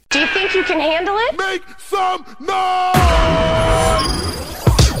you can handle it? Make some noise!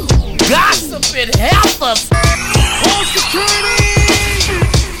 Gossiping heifers! Home security!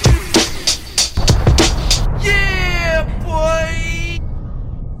 Yeah, boy!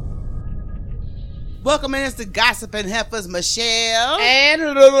 Welcome in, it's the Gossiping Heifers, Michelle. And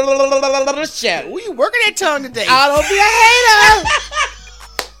Michelle. Who you working that tongue today? I don't be a hater!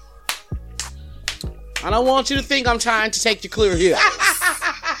 I don't want you to think I'm trying to take you clear here.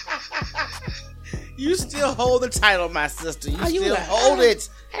 You still hold the title, my sister. You you still like, hold it.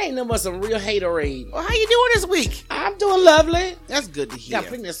 I ain't nothing but some real haterade. Well, how you doing this week? I'm doing lovely. That's good to hear.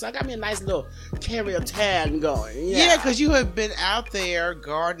 I got me a nice little carrier tag going. Yeah, because you have been out there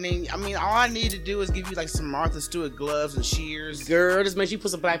gardening. I mean, all I need to do is give you like some Martha Stewart gloves and shears. Girl, just make sure you put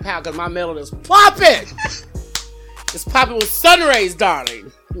some black powder because my melon is popping. It's popping with sun rays,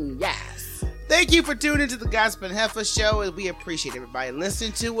 darling. Yes. Thank you for tuning into the Gossiping Heifer Show, and we appreciate everybody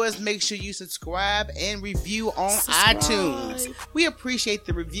listening to us. Make sure you subscribe and review on iTunes. We appreciate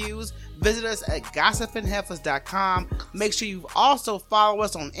the reviews. Visit us at gossipingheifers.com. Make sure you also follow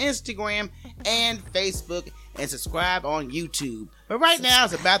us on Instagram and Facebook, and subscribe on YouTube. But right now,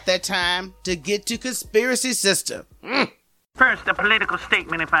 it's about that time to get to Conspiracy Sister. First, a political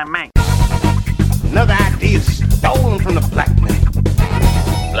statement, if I may. Another idea stolen from the black man.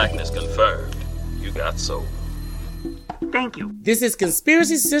 Blackness confirmed. You got soul. Thank you. This is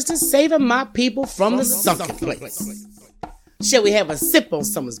Conspiracy Sister saving my people from the sunken place. Shall we have a sip on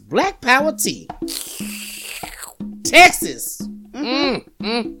some of this Black Power tea? Texas.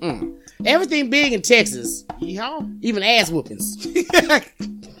 Everything big in Texas. Yeehaw. Even ass whoopings.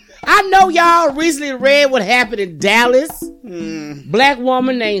 I know y'all recently read what happened in Dallas. Black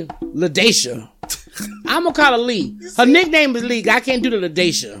woman named LaDacia. I'm gonna call her Lee. Her nickname is Lee. I can't do the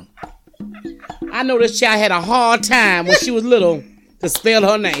LaDacia. I know this child had a hard time when she was little to spell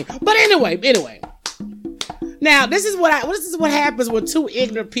her name. But anyway. Now, this is what happens when two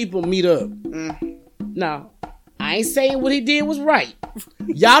ignorant people meet up. Now, I ain't saying what he did was right.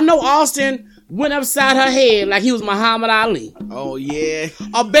 Y'all know Austin went upside her head like he was Muhammad Ali. Oh, yeah.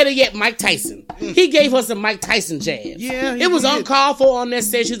 Or better yet, Mike Tyson. He gave her some Mike Tyson jabs. Yeah, it was uncalled for unless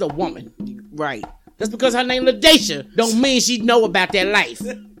said she's a woman. Right. Just because her name LaDacia don't mean she know about that life.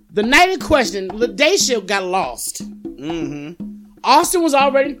 The night in question, LaDacia got lost. Austin was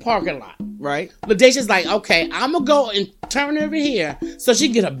already in the parking lot. Right. LaDacia's like, okay, I'm going to go and turn over here so she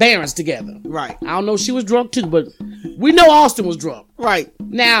can get her bearings together. Right. I don't know if she was drunk too, but we know Austin was drunk. Right.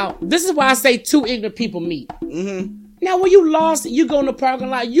 Now, this is why I say two ignorant people meet. Now, when you lost, you go in the parking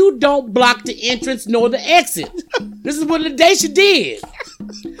lot, you don't block the entrance nor the exit. This is what LaDacia did.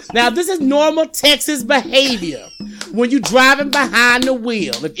 Now, this is normal Texas behavior when you driving behind the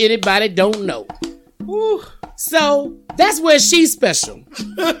wheel, if anybody don't know. So, that's where she's special.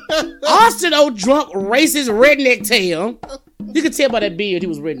 Austin, old drunk, racist, redneck tail. You can tell by that beard he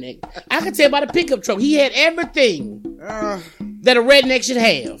was redneck. I can tell by the pickup truck. He had everything that a redneck should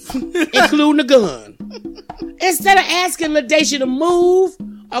have, including a gun. Instead of asking LaDacia to move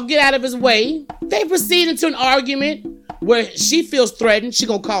or get out of his way, they proceed into an argument where she feels threatened. She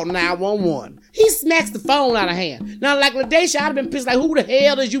gonna call 911. He smacks the phone out of hand. Now, like LaDacia, I'd have been pissed like, who the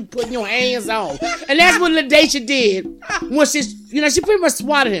hell is you putting your hands on? And that's what LaDacia did when she pretty much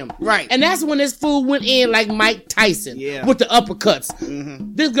swatted him. Right. And that's when this fool went in like Mike Tyson with the uppercuts.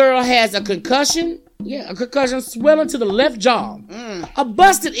 This girl has a concussion. Yeah, a concussion swelling to the left jaw. A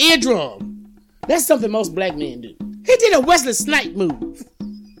busted eardrum. That's something most black men do. He did a Wesley Snipes move.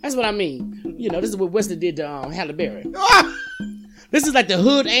 That's what I mean. You know, this is what Wesley did to Halle Berry. This is like the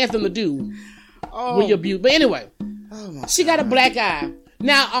hood anthem to do when you're abused. But anyway, she got a black eye.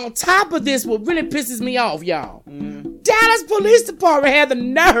 Now, on top of this, what really pisses me off, y'all, Dallas Police Department had the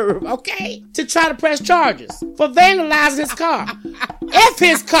nerve, okay, to try to press charges for vandalizing his car. F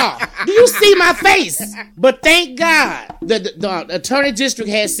his car. Do you see my face? But thank God the attorney district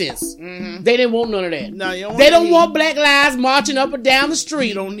had sense. They didn't want none of that. No, you don't they don't want black lives marching up and down the street.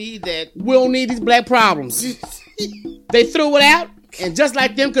 You don't need that. We don't need these black problems. They threw it out, and just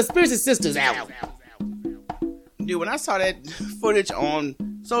like them conspiracy sisters out. Dude, when I saw that footage on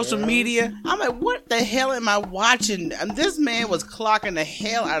social media, I'm like, what the hell am I watching? And this man was clocking the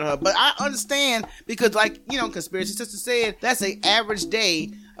hell out of her. But I understand because, like, you know, Conspiracy Sister said, that's an average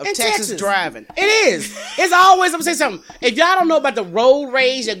day of Texas driving. It is. It's always, I'm going to say something. If y'all don't know about the road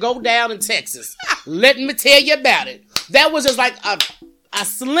rage that go down in Texas, let me tell you about it. That was just like a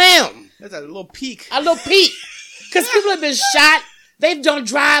slim. That's a little peak. A little peak. Because people have been shot. They've done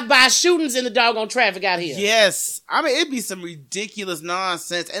drive-by shootings in the doggone traffic out here. Yes. I mean, it'd be some ridiculous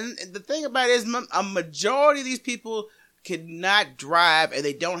nonsense. And the thing about it is a majority of these people cannot drive and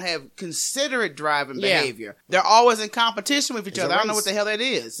they don't have considerate driving behavior. They're always in competition with each other. I don't know what the hell that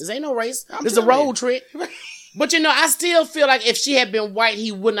is. This ain't no race. This is a road trick. But I still feel like if she had been white,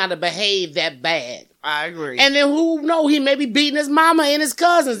 he would not have behaved that bad. I agree. And then who know, he may be beating his mama and his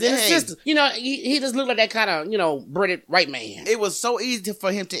cousins and his sisters. He just looked like that kind of, British white man. It was so easy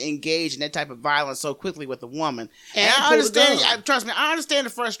for him to engage in that type of violence so quickly with a woman. And I understand, trust me, I understand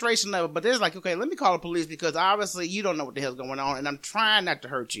the frustration level, but there's like, okay, let me call the police because obviously you don't know what the hell's going on and I'm trying not to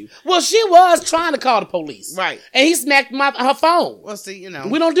hurt you. Well, she was trying to call the police. Right. And he smacked her phone. Well, see,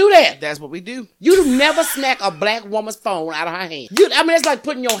 we don't do that. That's what we do. You never smack a black woman's phone out of her hand. It's like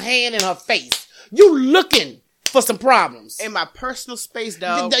putting your hand in her face. You looking for some problems. In my personal space,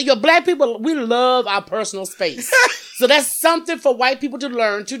 dog. Your black people, we love our personal space. So that's something for white people to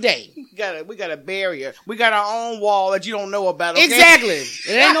learn today. We got a barrier. We got our own wall that you don't know about. Okay? Exactly.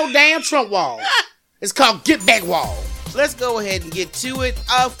 It ain't no damn Trump wall. It's called Get Back Wall. Let's go ahead and get to it.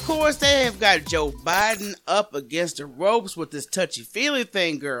 Of course, they have got Joe Biden up against the ropes with this touchy-feely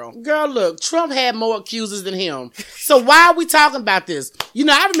thing, girl. Girl, look, Trump had more accusers than him. So why are we talking about this?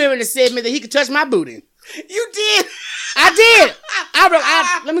 I remember the segment that he could touch my booty. You did. I did.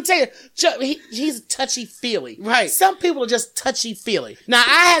 Let me tell you, he's touchy-feely. Right. Some people are just touchy-feely. Now,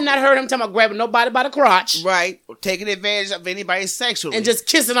 I have not heard him talking about grabbing nobody by the crotch. Right. Or taking advantage of anybody sexually. And just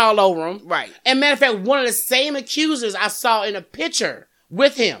kissing all over him. Right. And matter of fact, one of the same accusers I saw in a picture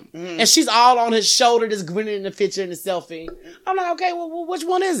with him. And she's all on his shoulder, just grinning in the picture in the selfie. I'm like, okay, well, which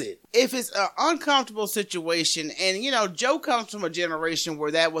one is it? If it's an uncomfortable situation, and, Joe comes from a generation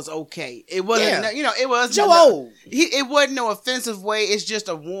where that was okay. It wasn't, it was Joe old. It wasn't no offensive way. It's just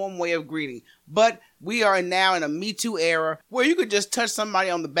a warm way of greeting. But we are now in a Me Too era where you could just touch somebody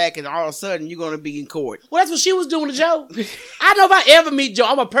on the back and all of a sudden you're going to be in court. Well, that's what she was doing to Joe. I know if I ever meet Joe,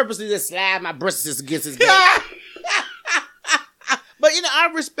 I'm going to purposely just slide my breasts against his back. But,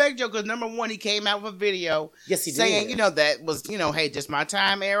 I respect Joe because, number one, he came out with a video. Yes, he saying, did. That was, hey, just my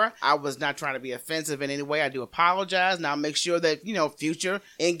time era. I was not trying to be offensive in any way. I do apologize. Now, make sure that, future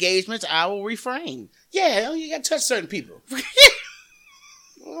engagements, I will refrain. Yeah, you got to touch certain people. I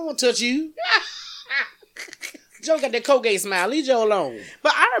don't want to touch you. Joe got that Colgate smile. Leave Joe alone.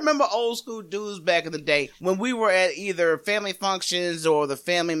 But I remember old school dudes back in the day when we were at either family functions or the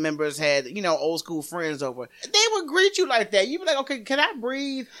family members had, old school friends over. They would greet you like that. You'd be like, okay, can I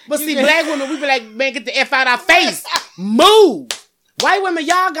breathe? But see, black women, we be like, man, get the F out our face. Move. White women,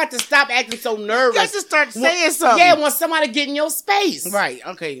 y'all got to stop acting so nervous. You got to start saying something. Yeah, when somebody get in your space. Right.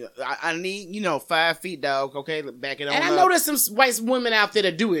 Okay. I need, 5 feet, dog. Okay. Back it on and up. I know there's some white women out there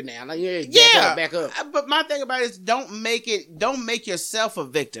that do it now. Like, back up. But my thing about it is don't make yourself a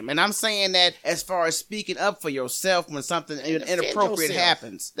victim. And I'm saying that as far as speaking up for yourself when something inappropriate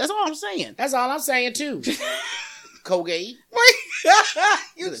happens. That's all I'm saying. That's all I'm saying, too. Colgate.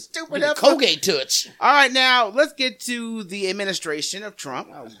 You stupid. Colgate touch. All right, now let's get to the administration of Trump,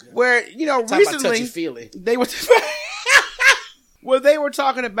 where recently they were they were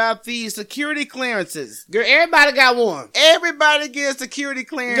talking about the security clearances. Girl, everybody got one. Everybody gets security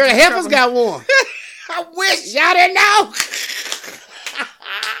clearance. Girl, Heifer's got one. I wish y'all didn't know.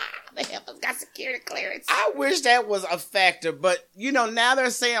 The Heifer's got security clearance. I wish that was a factor, but now they're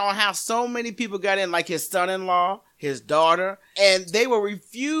saying on how so many people got in, like his son-in-law, his daughter, and they will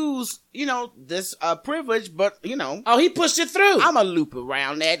refuse, this privilege, but, Oh, he pushed it through. I'm going to loop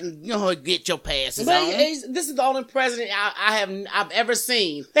around that and, get your passes but on. This is the only president I've ever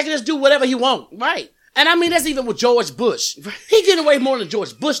seen that can just do whatever he wants. Right. And I mean, that's even with George Bush. He getting away more than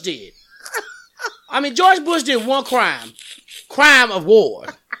George Bush did. I mean, George Bush did one crime of war.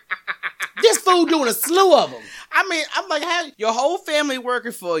 This fool doing a slew of them. I mean, I'm like, how your whole family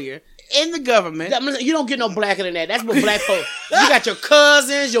working for you in the government. You don't get no blacker than that. That's what black folks. You got your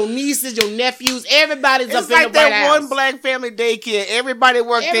cousins, your nieces, your nephews. Everybody's up in the White House. It's like that one black family daycare. Everybody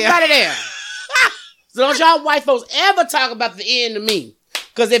worked there. Everybody there. So don't y'all white folks ever talk about the end to me.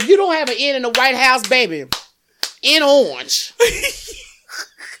 Because if you don't have an end in the White House, baby, in orange,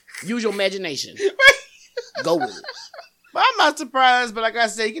 use your imagination. Go with it. But I'm not surprised, but like I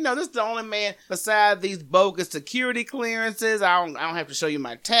said, this is the only man besides these bogus security clearances. I don't have to show you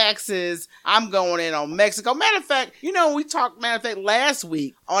my taxes. I'm going in on Mexico. Matter of fact, we talked, last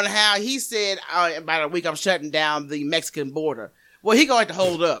week on how he said, about a week I'm shutting down the Mexican border. Well, he going to have to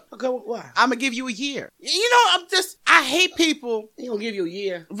hold up. Okay, why? I'm going to give you a year. I hate people. He going to give you a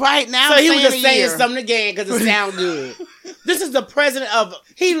year. Right now. So he was just saying something again because it sounds good. This is the president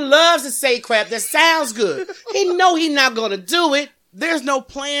he loves to say crap that sounds good. He know he not going to do it. There's no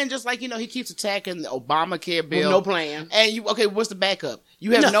plan, just like, he keeps attacking the Obamacare bill. With no plan. And what's the backup?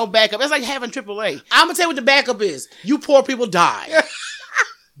 You have no backup. It's like having AAA. I'm gonna tell you what the backup is. You poor people die.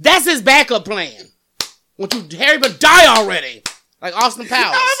 That's his backup plan. Want you Harry but die already. Like Austin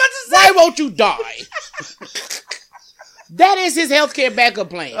Powers. Why won't you die? That is his healthcare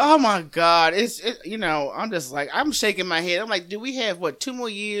backup plan. Oh my God. I'm just like, I'm shaking my head. I'm like, do we have 2 more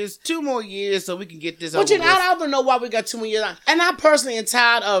years? 2 more years so we can get this over with. I don't know why we got 2 more years. And I personally am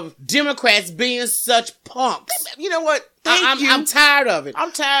tired of Democrats being such punks. You know what? I'm tired of it.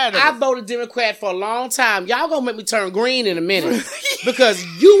 I'm tired of it. I voted Democrat for a long time. Y'all gonna make me turn green in a minute. Because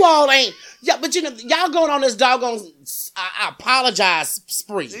you all ain't. Yeah, but y'all going on this doggone I apologize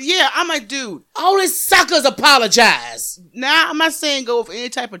spree. Yeah, I'm like, dude. Only suckers apologize. Now, I'm not saying go with any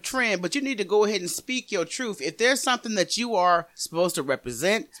type of trend, but you need to go ahead and speak your truth. If there's something that you are supposed to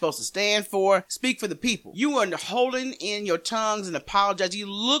represent, supposed to stand for, speak for the people. You are holding in your tongues and apologize. You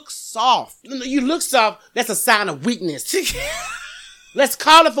look soft. You look soft. That's a sign of weakness. Let's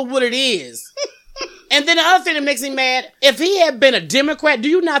call it for what it is. And then the other thing that makes me mad, if he had been a Democrat, do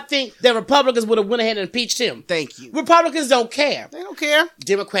you not think that Republicans would have went ahead and impeached him? Thank you. Republicans don't care. They don't care.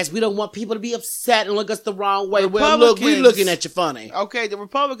 Democrats, we don't want people to be upset and look us the wrong way. Well, look, we looking at you funny. Okay, the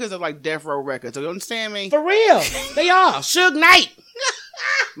Republicans are like Death Row Records. So you understand me? For real. They are. Suge Knight.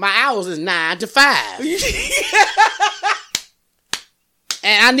 My hours is 9 to 5.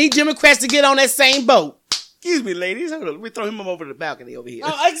 And I need Democrats to get on that same boat. Excuse me, ladies. Hold on. Let me throw him over the balcony over here.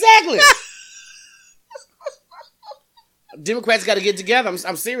 Oh, exactly. Democrats got to get together.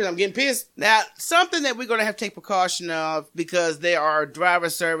 I'm serious. I'm getting pissed. Now, something that we're going to have to take precaution of, because there are driver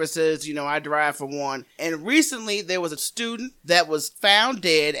services. I drive for one. And recently, there was a student that was found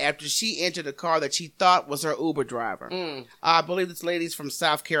dead after she entered a car that she thought was her Uber driver. I believe this lady's from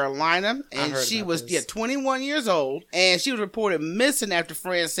South Carolina. And she was 21 years old. And she was reported missing after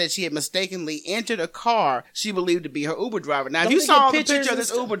friends said she had mistakenly entered a car she believed to be her Uber driver. Now, if you saw the picture of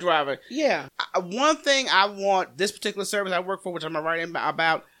this Uber driver, yeah. One thing I want this particular service I work for, which I'm writing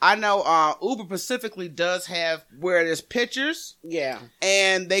about, I know Uber specifically does have where there's pictures,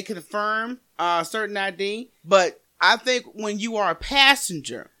 and they confirm certain ID. But I think when you are a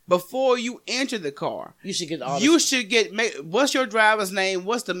passenger, before you enter the car, you should get what's your driver's name,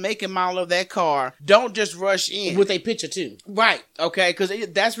 what's the make and model of that car. Don't just rush in with a picture too, right? Okay, because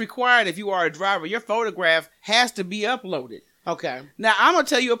that's required if you are a driver. Your photograph has to be uploaded. Okay. Now, I'm going to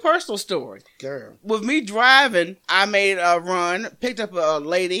tell you a personal story. Girl. With me driving, I made a run, picked up a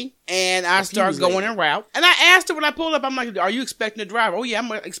lady, and I started going en route. And I asked her when I pulled up, I'm like, are you expecting a driver? Oh, yeah,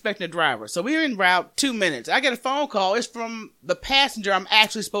 I'm expecting a driver. So we were en route 2 minutes. I get a phone call. It's from the passenger I'm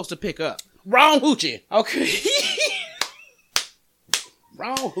actually supposed to pick up. Wrong hoochie. Okay.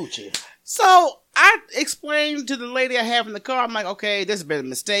 Wrong hoochie. So I explained to the lady I have in the car, I'm like, okay, this has been a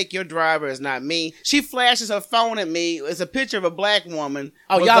mistake. Your driver is not me. She flashes her phone at me. It's a picture of a black woman.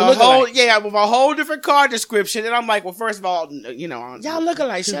 Oh, y'all look alike. Yeah, with a whole different car description. And I'm like, well, first of all, y'all look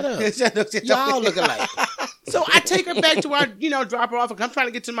alike. Shut up. Y'all look alike. So I take her back to our, drop her off. I'm trying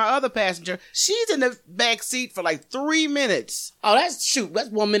to get to my other passenger. She's in the back seat for like 3 minutes. Oh, that's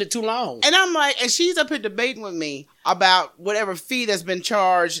 1 minute too long. And I'm like, and she's up here debating with me about whatever fee that's been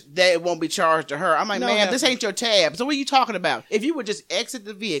charged, that it won't be charged to her. I'm like, ma'am, this ain't your tab. So what are you talking about? If you would just exit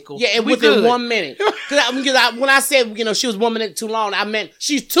the vehicle. Yeah, and within 1 minute. Because when I said, she was 1 minute too long, I meant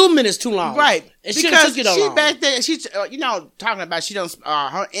she's 2 minutes too long. Right. And because she back there, she's, talking about she don't,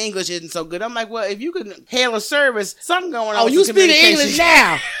 her English isn't so good. I'm like, well, if you can hail a service, something going on. Oh, you speak English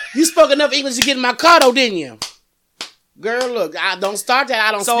now. You spoke enough English to get in my car, though, didn't you? Girl, look, I don't start that.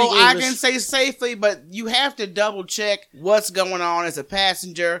 I don't speak English. So I can say safely, but you have to double check what's going on as a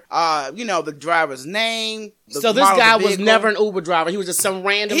passenger. The driver's name. So this guy was never an Uber driver. He was just some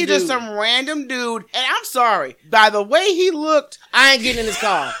random dude. Just some random dude. And I'm sorry, by the way he looked, I ain't getting in his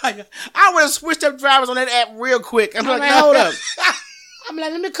car. I would have switched up drivers on that app real quick. I'm like, hold up. I'm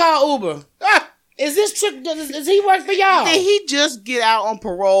like, let me call Uber. Is this trick? Does he work for y'all? Did he just get out on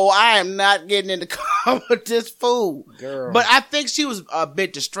parole? I am not getting in the car with this fool. Girl. But I think she was a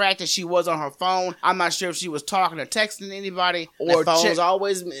bit distracted. She was on her phone. I'm not sure if she was talking or texting anybody. Or phone's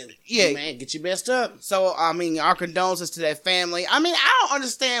always, man, get your best up. So, our condolences to that family. I don't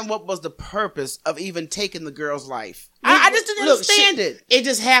understand what was the purpose of even taking the girl's life. I just didn't understand it. It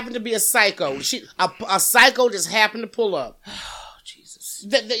just happened to be a psycho. A psycho just happened to pull up.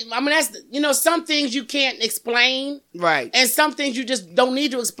 That's, some things you can't explain. Right. And some things you just don't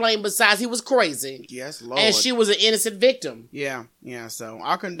need to explain besides he was crazy. Yes, Lord. And she was an innocent victim. Yeah, so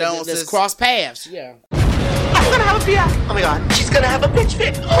our condolences. Just cross paths, yeah. I'm gonna have a BF. Oh my God, she's gonna have a bitch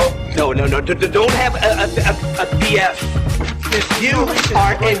fit. Oh, no, don't have a BF. You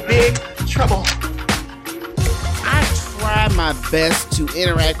are in big trouble. I try my best to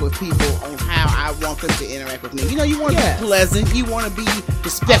interact with people on how I want them to interact with me. You know, you want to be pleasant. You want to be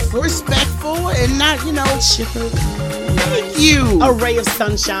respectful, and not, you know, chipper. Thank you. A ray of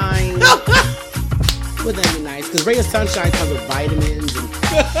sunshine. Wouldn't that be nice? Because ray of sunshine comes with vitamins and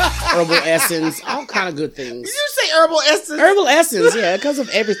herbal essence, all kind of good things. Did you say herbal essence? Herbal essence, yeah, it comes with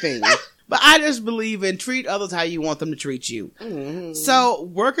everything. But I just believe in treat others how you want them to treat you. Mm-hmm. So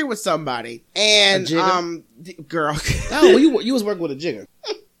working with somebody and girl, oh, you was working with a jigger.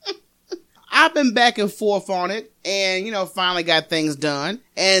 I've been back and forth on it, and you know, finally got things done.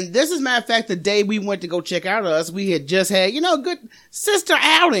 And this is, matter of fact, the day we went to go check out us, we had just had, you know, a good sister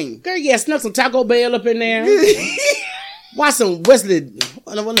outing. Girl, yeah, snuck some Taco Bell up in there. Watch some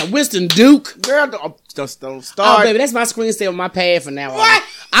Winston Duke. Girl, don't start. Oh, baby, that's my screensaver on my pad for now on. What?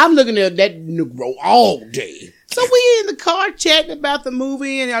 I'm looking at that Negro all day. So we in the car chatting about the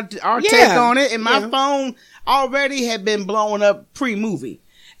movie and our take on it, and my phone already had been blowing up pre-movie.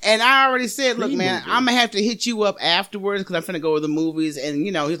 And I already said, look, man, I'm going to have to hit you up afterwards because I'm finna go to the movies. And,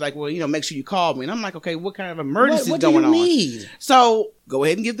 you know, he's like, well, you know, make sure you call me. And I'm like, okay, what kind of emergency is going on? What do you need? So go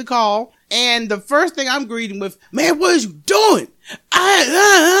ahead and give the call. And the first thing I'm greeting with, man, what is you doing?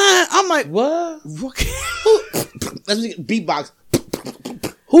 I'm like, what? Let's beatbox.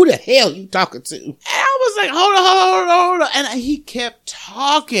 Who the hell you talking to? And I was like, hold on. And he kept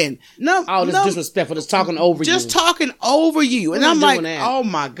talking. This disrespectful. Just talking over you. Just talking over you. And I'm like, oh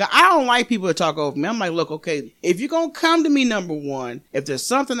my God. I don't like people to talk over me. I'm like, look, okay, if you're going to come to me, number one, if there's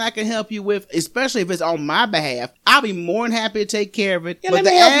something I can help you with, especially if it's on my behalf, I'll be more than happy to take care of it. Yeah, but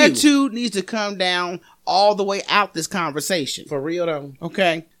the attitude needs to come down all the way out this conversation. For real though.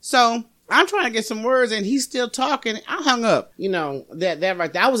 Okay. So I'm trying to get some words and he's still talking. I hung up. You know, that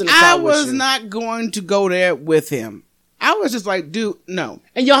right there. I was in the car with you. I was not going to go there with him. I was just like, dude, no.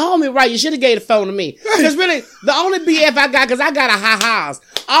 And your homie, right, you should have gave the phone to me. Because really, the only BF I got, because I got a ha-has.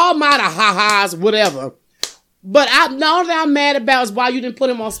 All mine are ha-has, whatever. But the only thing I'm mad about is why you didn't put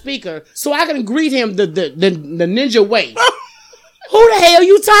him on speaker so I can greet him the ninja way. Who the hell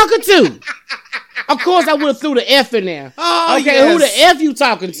you talking to? Of course, I would have threw the F in there. Oh, okay, yes. Who the F you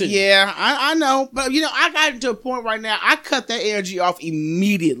talking to? Yeah, I know. But, you know, I got to a point right now, I cut that energy off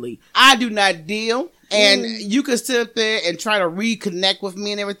immediately. I do not deal. And you can sit there and try to reconnect with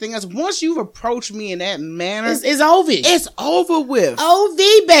me and everything else. Once you've approached me in that manner, it's over. It's over with. OV,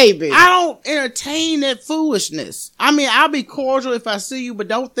 baby. I don't entertain that foolishness. I mean, I'll be cordial if I see you, but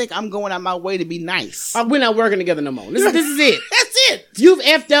don't think I'm going out my way to be nice. We're not working together no more. This is it. That's it. You've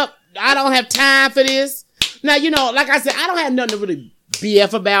effed up. I don't have time for this. Now, you know, like I said, I don't have nothing to really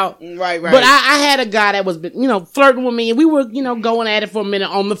BF about. Right. But I had a guy that was, you know, flirting with me, and we were, you know, going at it for a minute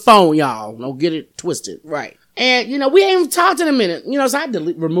on the phone, y'all. Don't get it twisted. Right. And, you know, we ain't even talked in a minute. You know, so I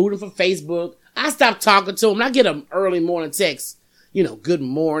removed him from Facebook. I stopped talking to him. And I get an early morning text. You know, good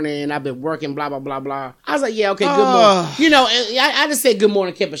morning. I've been working, blah, blah, blah, blah. I was like, yeah, okay, good morning. You know, I just said good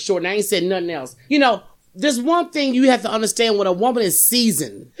morning, kept it short, and I ain't said nothing else. You know, there's one thing you have to understand when a woman is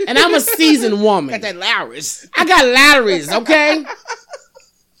seasoned. And I'm a seasoned woman. Got that Lowry's. I got Lowry's, okay?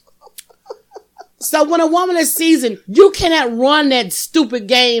 So when a woman is seasoned, you cannot run that stupid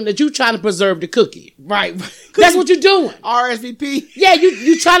game that you trying to preserve the cookie. Right. That's what you're doing. RSVP? Yeah,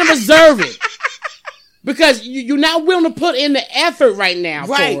 you trying to preserve it. Because you're not willing to put in the effort right now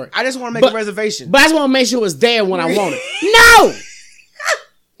for it. I just want to make a reservation. But I just want to make sure it's there when I want it.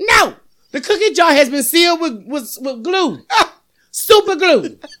 No! The cookie jar has been sealed with glue. Super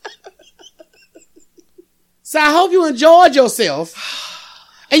glue. So I hope you enjoyed yourself.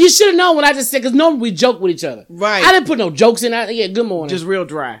 And you should have known what I just said, because normally we joke with each other. Right. I didn't put no jokes in that. Yeah, good morning. Just real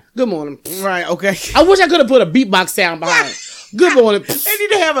dry. Good morning. Right, okay. I wish I could have put a beatbox sound behind it. Good morning. They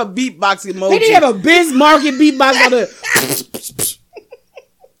need to have a beatbox emoji. They need to have a Bismarcky beatbox on the...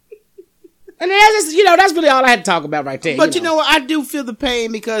 And that's just, you know, that's really all I had to talk about right there. But you know what? I do feel the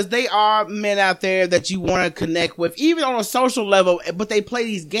pain because they are men out there that you want to connect with, even on a social level, but they play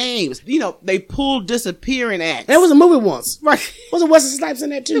these games. You know, they pull disappearing acts. There was a movie once. Right. Wasn't Wesley Snipes in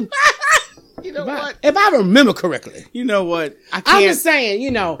that too? You know what? If I remember correctly. You know what? I'm just saying,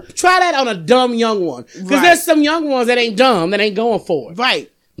 you know, try that on a dumb young one. Because there's some young ones that ain't dumb, that ain't going for it.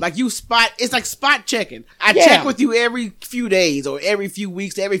 Right. Like it's like spot checking. I check with you every few days or every few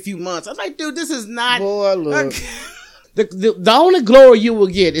weeks, every few months. I'm like, dude, this is not. Boy, look. The only glory you will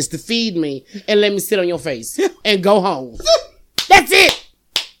get is to feed me and let me sit on your face and go home. That's it.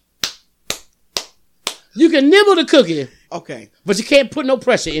 You can nibble the cookie. Okay. But you can't put no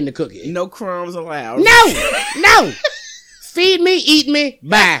pressure in the cookie. No crumbs allowed. No. Feed me, eat me,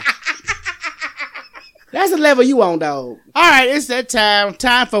 bye. That's the level you on, dog. All right, it's that time.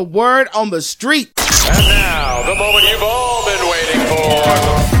 Time for Word on the Street. And now, The moment you've all been waiting for.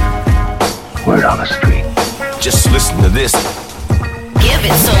 Word on the street. Just listen to this. Give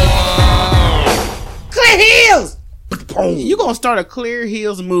it some. Clear heels. You gonna start a Clear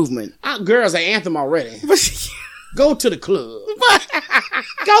Heels movement? Girls, an anthem already. Go to the club.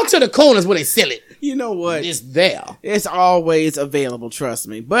 Go to the corners where they sell it. You know what? It's there. It's always available. Trust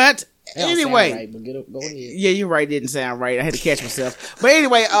me. But That don't anyway, sound right, but go ahead. yeah, you're right. It didn't sound right. I had to catch myself. But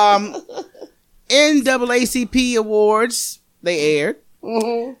anyway, NAACP awards they aired.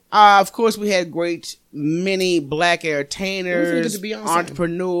 Mm-hmm. Of course, we had many black entertainers, Beyonce.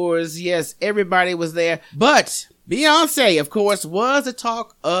 entrepreneurs. Yes, everybody was there. But Beyonce, of course, was the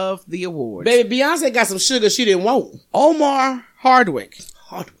talk of the awards. Baby, Beyonce got some sugar she didn't want. Omar Hardwick.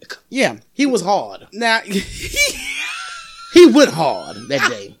 Hardwick. Yeah. He was hard. Now, He went hard that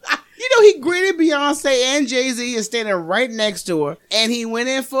day. you know, he greeted Beyonce and Jay-Z and standing right next to her. And he went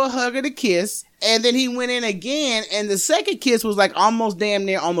in for a hug and a kiss. And then he went in again. And the second kiss was like almost damn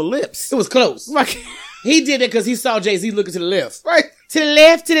near on the lips. It was close. Like, He did it because he saw Jay-Z looking to the left. right. To the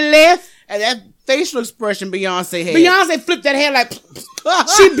left, to the left. And that facial expression Beyonce had. Beyonce flipped that hair like,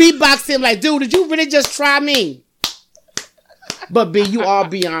 she beatboxed him like, dude, did you really just try me? But B, you are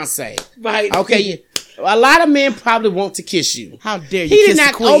Beyonce. Right. Okay, a lot of men probably want to kiss you. How dare you He kiss did the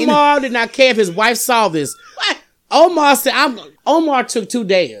not. queen. Omar did not care if his wife saw this. What? Omar said, Omar took 2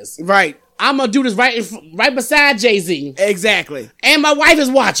 days. Right. I'm gonna do this right beside Jay-Z, Exactly. and my wife is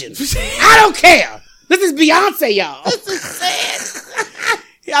watching. I don't care. This is Beyonce, y'all.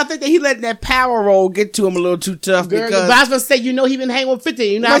 I think that he let that power roll get to him a little too tough Girl, because but I was gonna say, you know, he been hanging with 50.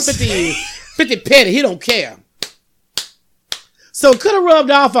 You know, how 50 petty. He don't care. So could have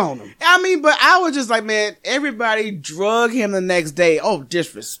rubbed off on him. I mean, but I was just like, man, everybody drug him the next day. Oh,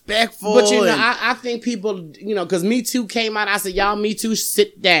 disrespectful. But you know, and- I think people, you know, because Me Too came out. I said, y'all, Me Too,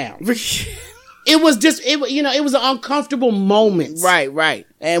 sit down. It was just, it was an uncomfortable moment. right.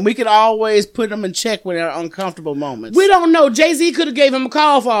 And we could always put them in check when they're uncomfortable moments. We don't know. Jay-Z could have gave him a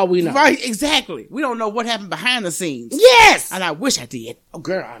call for all we know. Right, exactly. We don't know what happened behind the scenes. Yes. And I wish I did. Oh,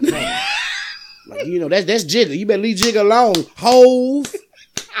 girl, I know. Like, you know, that's Jigga. You better leave Jigga alone. Hove.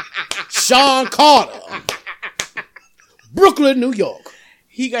 Sean Carter. Brooklyn, New York.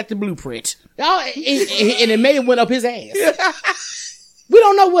 He got the blueprint. Oh, and it may have went up his ass. We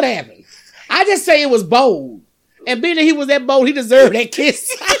don't know what happened. I just say it was bold. And being that he was that bold, he deserved that kiss.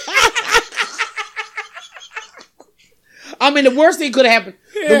 I mean, the worst thing could have happened.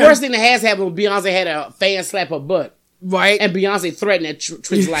 The worst thing that has happened was Beyonce had a fan slap her butt. Right. And Beyonce threatened that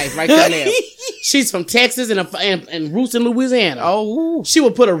Trick's life right there. She's from Texas and roots in Louisiana. Oh. She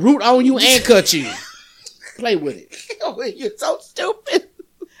will put a root on you and cut you. Play with it. You're so stupid.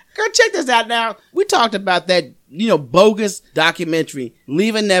 Girl, check this out now. We talked about that, you know, bogus documentary,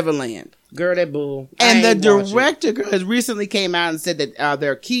 Leaving Neverland. Girl, that bull. And I the ain't watch it. director girl, has recently came out and said that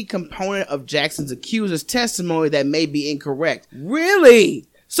they're a key component of Jackson's accuser's testimony that may be incorrect. Really?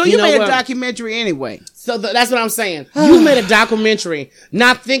 So you You know made what? a documentary anyway. So that's what I'm saying. You made a documentary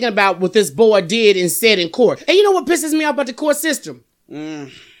not thinking about what this boy did and said in court. And you know what pisses me off about the court system?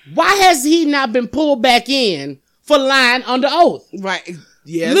 Why has he not been pulled back in for lying under oath? Right.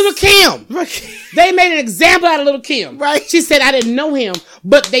 Yes. Little Kim. They made an example out of Little Kim. Right. She said, I didn't know him,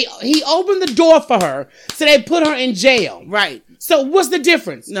 but he opened the door for her, so they put her in jail. Right. So what's the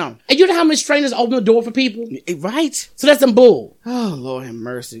difference? No. And you know how many strangers open the door for people? Right. So that's some bull. Oh, Lord have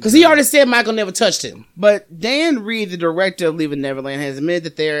mercy. Because he already said Michael never touched him. But Dan Reed, the director of Leaving Neverland, has admitted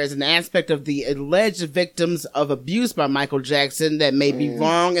that there is an aspect of the alleged victims of abuse by Michael Jackson that may be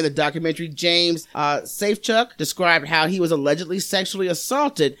wrong. In the documentary, James Safechuck described how he was allegedly sexually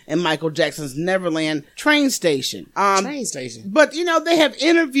assaulted in Michael Jackson's Neverland train station. Train station. But, you know, they have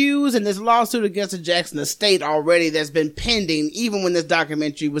interviews and this lawsuit against the Jackson estate already that's been pending even when this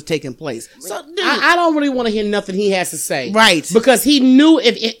documentary was taking place. So, dude, I don't really want to hear nothing he has to say. Right. Because he knew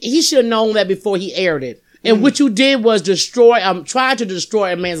if he should have known that before he aired it. And what you did was try to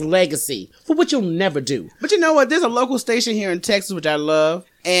destroy a man's legacy for what you'll never do. But you know what? There's a local station here in Texas, which I love.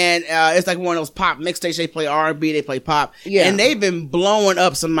 And it's like one of those pop mix stations. They play R&B, they play pop. Yeah. And they've been blowing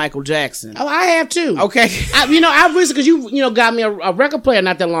up some Michael Jackson. Oh, I have too. Okay. I recently, because you got me a record player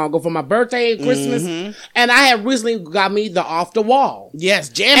not that long ago for my birthday and Christmas. And I have recently got me the Off the Wall. Yes,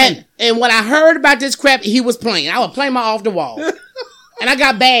 jamming. And when I heard about this crap, he was playing. I would play my Off the Wall. And I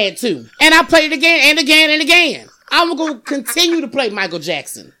got bad too. And I played it again and again and again. I'm going to continue to play Michael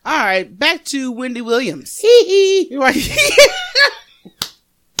Jackson. All right, back to Wendy Williams. Hee hee. Right.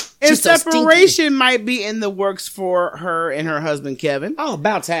 And She's so separation might be in the works for her and her husband, Kevin. Oh,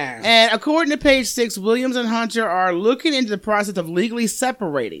 about time. And according to Page 6, Williams and Hunter are looking into the process of legally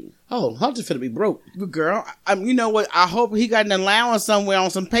separating. Oh, Hunter's finna be broke. Good girl. You know what? I hope he got an allowance somewhere on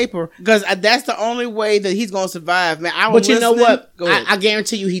some paper, because that's the only way that he's going to survive, man. But you know what? Go ahead. I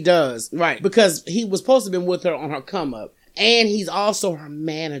guarantee you he does. Right. Because he was supposed to have been with her on her come up. And he's also her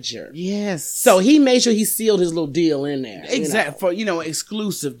manager. Yes. So he made sure he sealed his little deal in there. Exactly. For,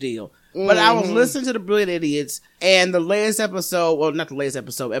 exclusive deal. But I was listening to the Brilliant Idiots, and the latest episode, well, not the latest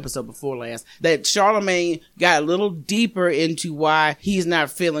episode before last, that Charlemagne got a little deeper into why he's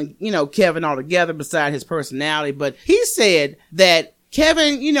not feeling, Kevin altogether beside his personality. But he said that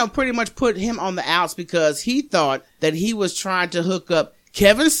Kevin, pretty much put him on the outs because he thought that he was trying to hook up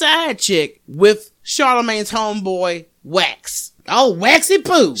Kevin's side chick with Charlemagne's homeboy, Wax. Oh, Waxy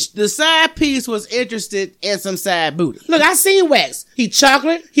Poo. The side piece was interested in some side booty. Look, I seen Wax. He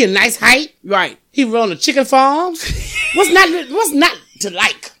chocolate. He a nice height. Right. He run the chicken farms. What's not to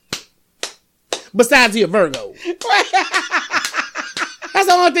like? Besides he a Virgo. That's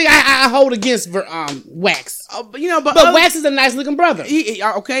the only thing I hold against Wax. But Wax is a nice looking brother.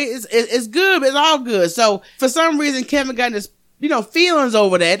 Okay, it's good. It's all good. So for some reason, Kevin got this feelings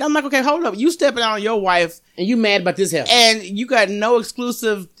over that. I'm like, okay, hold up. You stepping out on your wife. And you mad about this hell. And you got no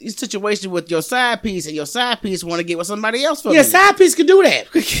exclusive situation with your side piece, and your side piece want to get with somebody else for you. Side piece can do that.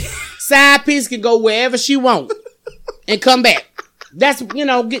 Side piece can go wherever she want and come back. That's,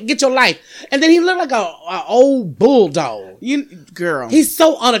 get your life. And then he looked like a old bulldog. Girl. He's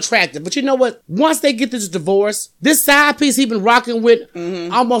so unattractive. But you know what? Once they get this divorce, this side piece he been rocking with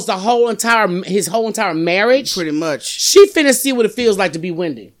almost his whole entire marriage. Pretty much. She finna see what it feels like to be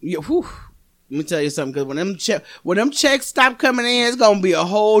Wendy. Yeah, whew. Let me tell you something, because when them checks stop coming in, it's gonna be a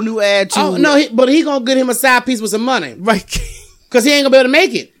whole new attitude. Oh no, but he gonna get him a side piece with some money, right? Because he ain't gonna be able to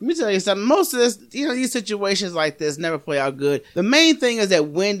make it. Let me tell you something. Most of this, these situations like this never play out good. The main thing is that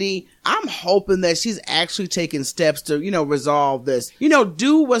Wendy, I'm hoping that she's actually taking steps to, resolve this.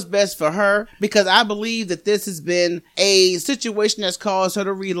 Do what's best for her, because I believe that this has been a situation that's caused her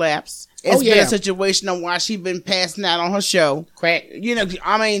to relapse. It's been a situation on why she's been passing out on her show. Crack.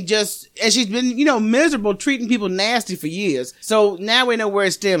 And she's been, miserable, treating people nasty for years. So now we know where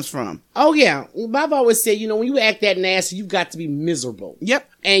it stems from. Oh, yeah. I've always said, when you act that nasty, you've got to be miserable. Yep.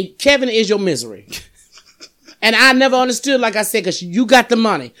 And Kevin is your misery. And I never understood, like I said, because you got the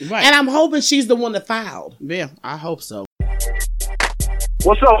money. Right. And I'm hoping she's the one that filed. Yeah, I hope so.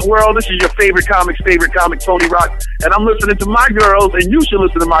 What's up, world? This is your favorite comic, Tony Rock, and I'm listening to my girls, and you should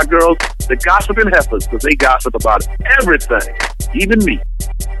listen to my girls, the Gossiping Heifers, because they gossip about everything, even me.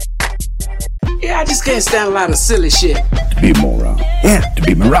 Yeah, I just can't stand a lot of silly shit. To be a moron. Yeah, to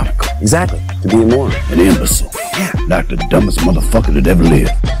be moronic. Exactly. To be a moron. An imbecile. Yeah. Like the dumbest motherfucker that ever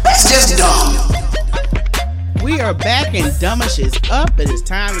lived. It's just dumb. We are back and Dumbish is up. It is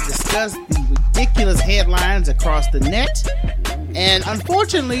time to discuss the ridiculous headlines across the net. And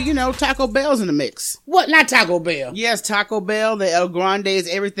unfortunately, Taco Bell's in the mix. What? Not Taco Bell. Yes, Taco Bell, the El Grandes,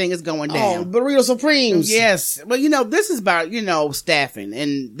 everything is going down. Oh, Burrito Supremes. Yes. But, this is about, staffing.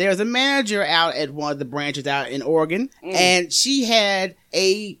 And there's a manager out at one of the branches out in Oregon. And she had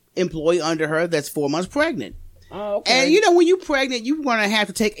a employee under her that's 4 months pregnant. Oh, okay. And when you're pregnant, you're going to have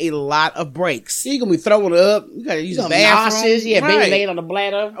to take a lot of breaks. You're going to be throwing up. You got to use the bathroom. Nauseous. Yeah, baby laying on the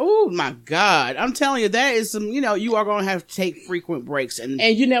bladder. Oh, my God. I'm telling you, that is some, you are going to have to take frequent breaks. And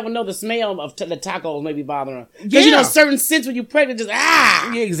you never know the smell of the tacos may be bothering her. Because, certain scents when you're pregnant, just,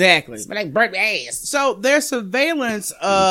 Yeah, exactly. Smell like burnt ass. So there's surveillance of